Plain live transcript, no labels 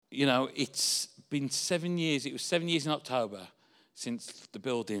it's been 7 years. It was 7 years in October since the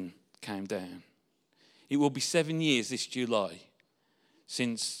building came down. It will be 7 years this July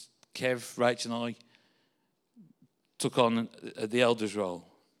since Kev, Rachel and I took on the elders role.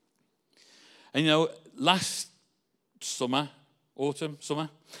 And last summer,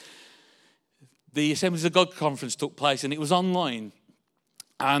 the Assemblies of God conference took place, and it was online.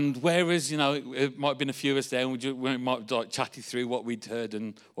 And whereas, it might have been a few of us there, and we might have chatted through what we'd heard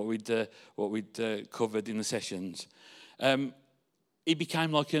and what we'd covered in the sessions, it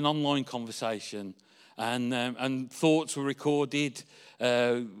became like an online conversation, and thoughts were recorded,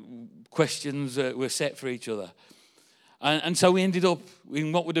 questions were set for each other. And so we ended up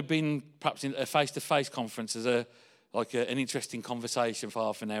in what would have been perhaps a face-to-face conference as an interesting conversation for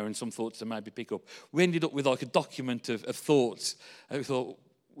half an hour and some thoughts to maybe pick up. We ended up with a document of thoughts. And we thought,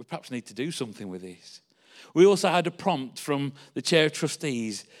 we perhaps need to do something with this. We also had a prompt from the Chair of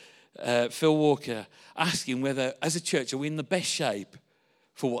Trustees, Phil Walker, asking whether, as a church, are we in the best shape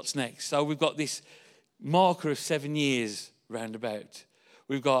for what's next? So we've got this marker of 7 years roundabout.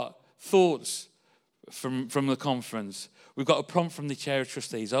 We've got thoughts from the conference. We've got a prompt from the Chair of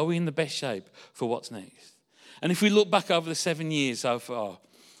Trustees. Are we in the best shape for what's next? And if we look back over the 7 years so far,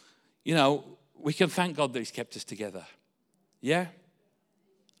 we can thank God that He's kept us together. Yeah?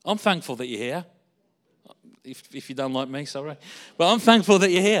 I'm thankful that you're here. If you don't like me, sorry. But I'm thankful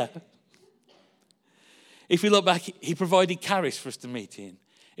that you're here. If we look back, He provided Caris for us to meet in.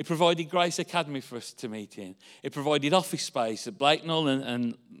 He provided Grace Academy for us to meet in. He provided office space at Blakenall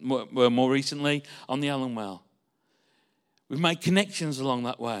and more recently on the Allenwell. We've made connections along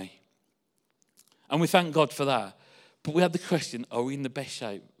that way. And we thank God for that. But we had the question, are we in the best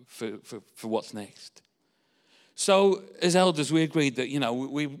shape for what's next? So as elders, we agreed that,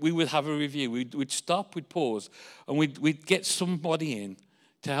 we would have a review. We'd stop, we'd pause, and we'd get somebody in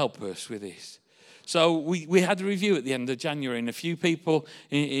to help us with this. So we had a review at the end of January, and a few people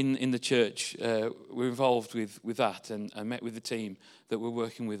in the church were involved with that and met with the team that were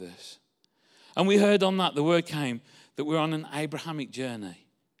working with us. And we heard on that, the word came that we're on an Abrahamic journey.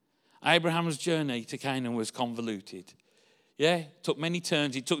 Abraham's journey to Canaan was convoluted. Yeah, it took many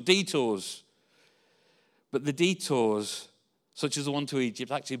turns, it took detours. But the detours, such as the one to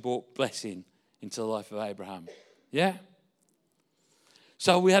Egypt, actually brought blessing into the life of Abraham. Yeah?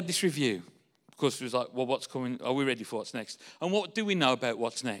 So we had this review. Of course, it was like, well, what's coming? Are we ready for what's next? And what do we know about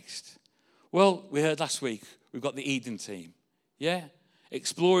what's next? Well, we heard last week, we've got the Eden team. Yeah?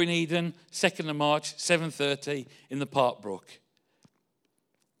 Exploring Eden, 2nd of March, 7:30 in the Park Brook.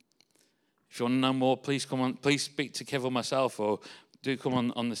 If you want to know more, please come on. Please speak to Kev or myself, or do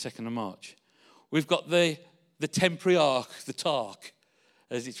come on the 2nd of March. We've got the temporary ark, the Tark,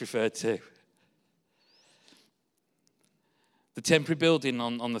 as it's referred to. The temporary building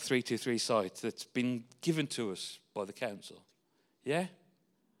on the 323 site that's been given to us by the council. Yeah?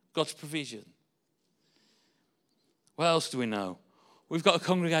 God's provision. What else do we know? We've got a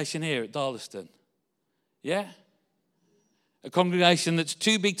congregation here at Darlaston. Yeah? A congregation that's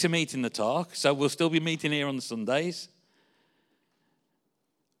too big to meet in the Tark, so we'll still be meeting here on the Sundays.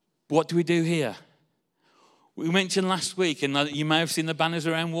 What do we do here? We mentioned last week, and you may have seen the banners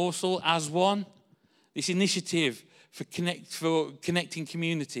around Warsaw, as one. This initiative for connecting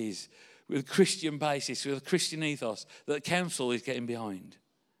communities with a Christian basis, with a Christian ethos that the council is getting behind.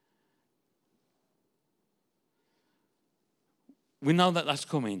 We know that that's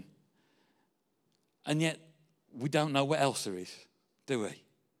coming. And yet, we don't know what else there is, do we?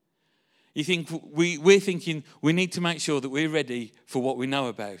 You think we're thinking we need to make sure that we're ready for what we know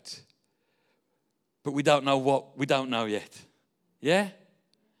about. But we don't know what we don't know yet. Yeah?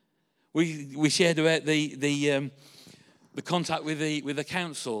 We shared about the contact with the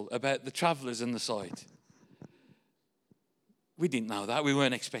council about the travellers and the site. We didn't know that. We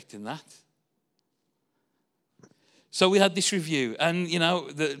weren't expecting that. So we had this review, and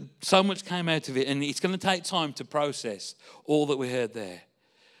so much came out of it, and it's going to take time to process all that we heard there.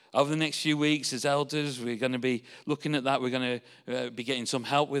 Over the next few weeks, as elders, we're going to be looking at that. We're going to be getting some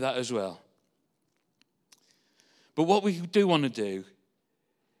help with that as well. But what we do want to do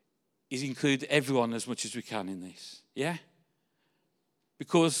is include everyone as much as we can in this. Yeah?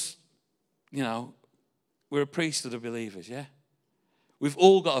 Because, we're a priesthood of believers, yeah? We've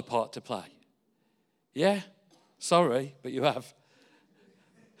all got a part to play. Yeah? Sorry, but you have.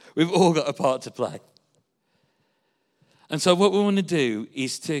 We've all got a part to play. And so what we want to do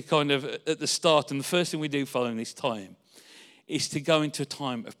is to kind of, at the start, and the first thing we do following this time, is to go into a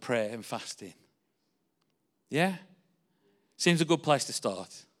time of prayer and fasting. Yeah? Seems a good place to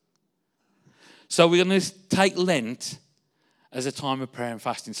start. So we're going to take Lent as a time of prayer and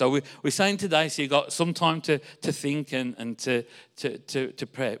fasting. So we're saying today, so you've got some time to think and to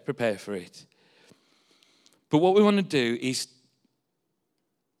prepare for it. But what we want to do is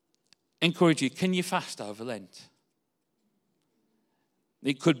encourage you, can you fast over Lent?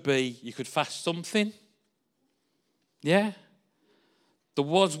 It could be, you could fast something. Yeah? There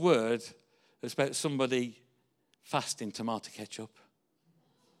was word about somebody fasting tomato ketchup.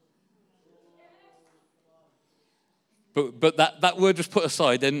 But that word was put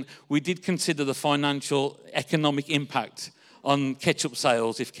aside, and we did consider the financial, economic impact on ketchup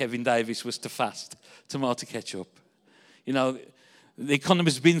sales if Kevin Davis was to fast tomato ketchup. You know, the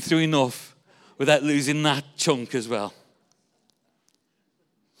economy's been through enough without losing that chunk as well.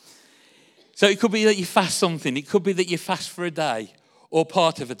 So it could be that you fast something. It could be that you fast for a day or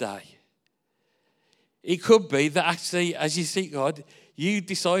part of a day. It could be that actually, as you seek God, you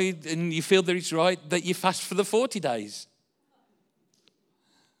decide and you feel that it's right that you fast for the 40 days.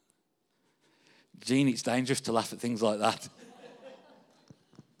 Gene, it's dangerous to laugh at things like that.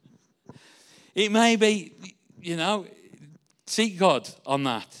 It may be, seek God on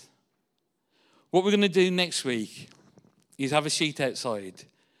that. What we're going to do next week is have a sheet outside.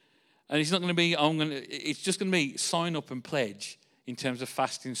 And it's not going to be, it's just going to be sign up and pledge in terms of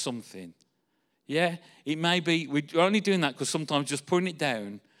fasting something. Yeah? It may be, we're only doing that because sometimes just putting it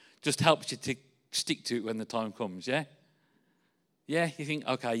down just helps you to stick to it when the time comes, yeah? Yeah, you think,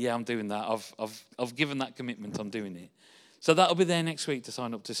 okay, yeah, I'm doing that. I've given that commitment, I'm doing it. So that'll be there next week to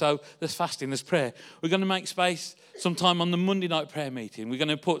sign up to. So there's fasting, there's prayer. We're going to make space sometime on the Monday night prayer meeting. We're going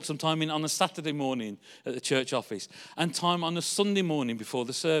to put some time in on a Saturday morning at the church office and time on a Sunday morning before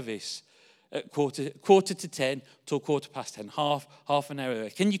the service at quarter to 10 till 10:15, half an hour.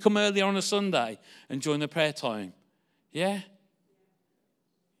 Can you come earlier on a Sunday and join the prayer time? Yeah?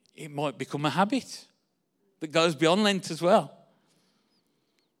 It might become a habit that goes beyond Lent as well.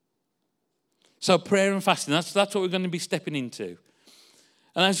 So prayer and fasting, that's what we're going to be stepping into.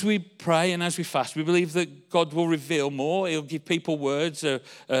 And as we pray and as we fast, we believe that God will reveal more. He'll give people words,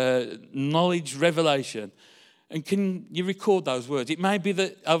 knowledge, revelation. And can you record those words? It may be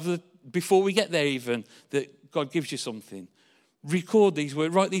that before we get there even, that God gives you something. Record these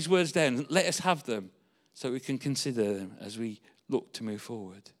words, write these words down. Let us have them so we can consider them as we look to move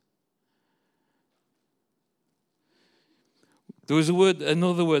forward. There was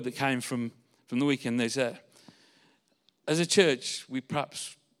another word that came from the weekend. There's as a church, we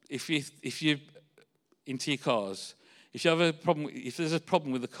perhaps, if you're into your cars, if there's a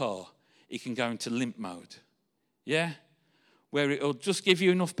problem with the car, it can go into limp mode. Yeah? Where it'll just give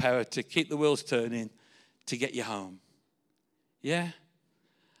you enough power to keep the wheels turning to get you home. Yeah?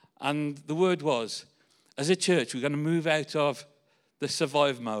 And the word was, as a church, we're going to move out of the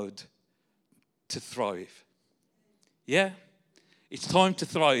survive mode to thrive. Yeah? It's time to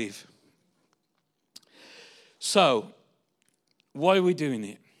thrive. So, why are we doing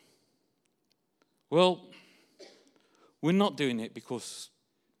it? Well, we're not doing it because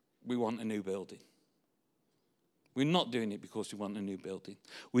we want a new building. We're not doing it because we want a new building.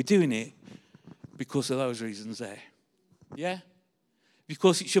 We're doing it because of those reasons there. Yeah?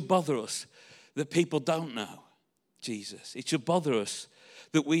 Because it should bother us that people don't know Jesus. It should bother us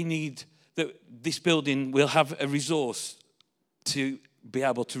that that this building will have a resource to be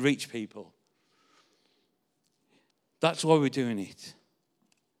able to reach people. That's why we're doing it.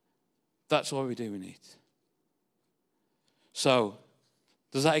 That's why we're doing it. So,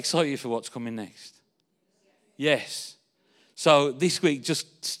 does that excite you for what's coming next? Yes. So this week,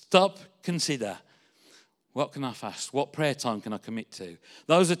 just stop, consider, what can I fast? What prayer time can I commit to?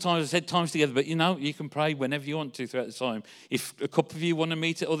 Those are times, I said times together, but you can pray whenever you want to throughout the time. If a couple of you want to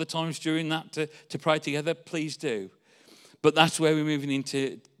meet at other times during that to pray together, please do. But that's where we're moving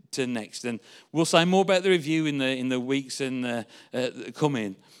into next. And we'll say more about the review in the weeks and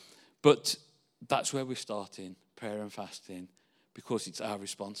coming. But that's where we're starting, prayer and fasting, because it's our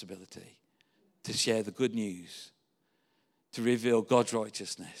responsibility to share the good news, to reveal God's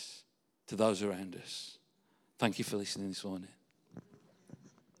righteousness to those around us. Thank you for listening this morning.